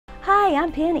Hi,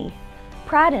 I'm Penny.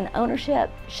 Pride and ownership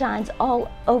shines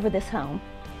all over this home.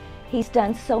 He's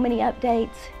done so many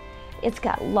updates. It's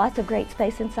got lots of great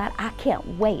space inside. I can't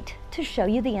wait to show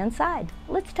you the inside.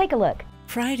 Let's take a look.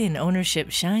 Pride in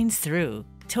ownership shines through.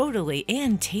 Totally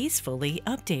and tastefully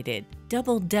updated.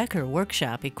 Double-decker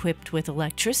workshop equipped with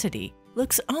electricity.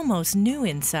 Looks almost new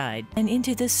inside and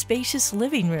into the spacious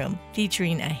living room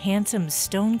featuring a handsome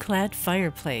stone-clad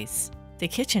fireplace. The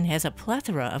kitchen has a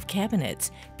plethora of cabinets,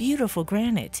 beautiful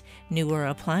granite, newer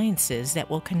appliances that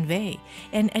will convey,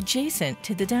 and adjacent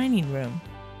to the dining room.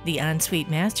 The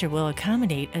ensuite master will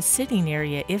accommodate a sitting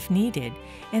area if needed,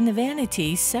 and the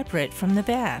vanity separate from the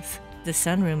bath. The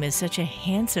sunroom is such a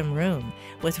handsome room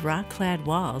with rock-clad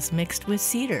walls mixed with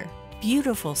cedar.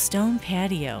 Beautiful stone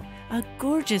patio, a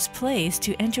gorgeous place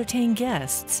to entertain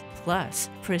guests,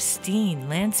 plus pristine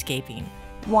landscaping.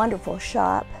 Wonderful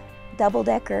shop,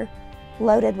 double-decker,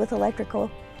 loaded with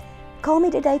electrical. Call me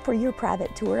today for your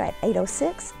private tour at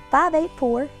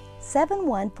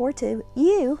 806-584-7142.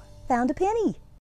 You found a penny.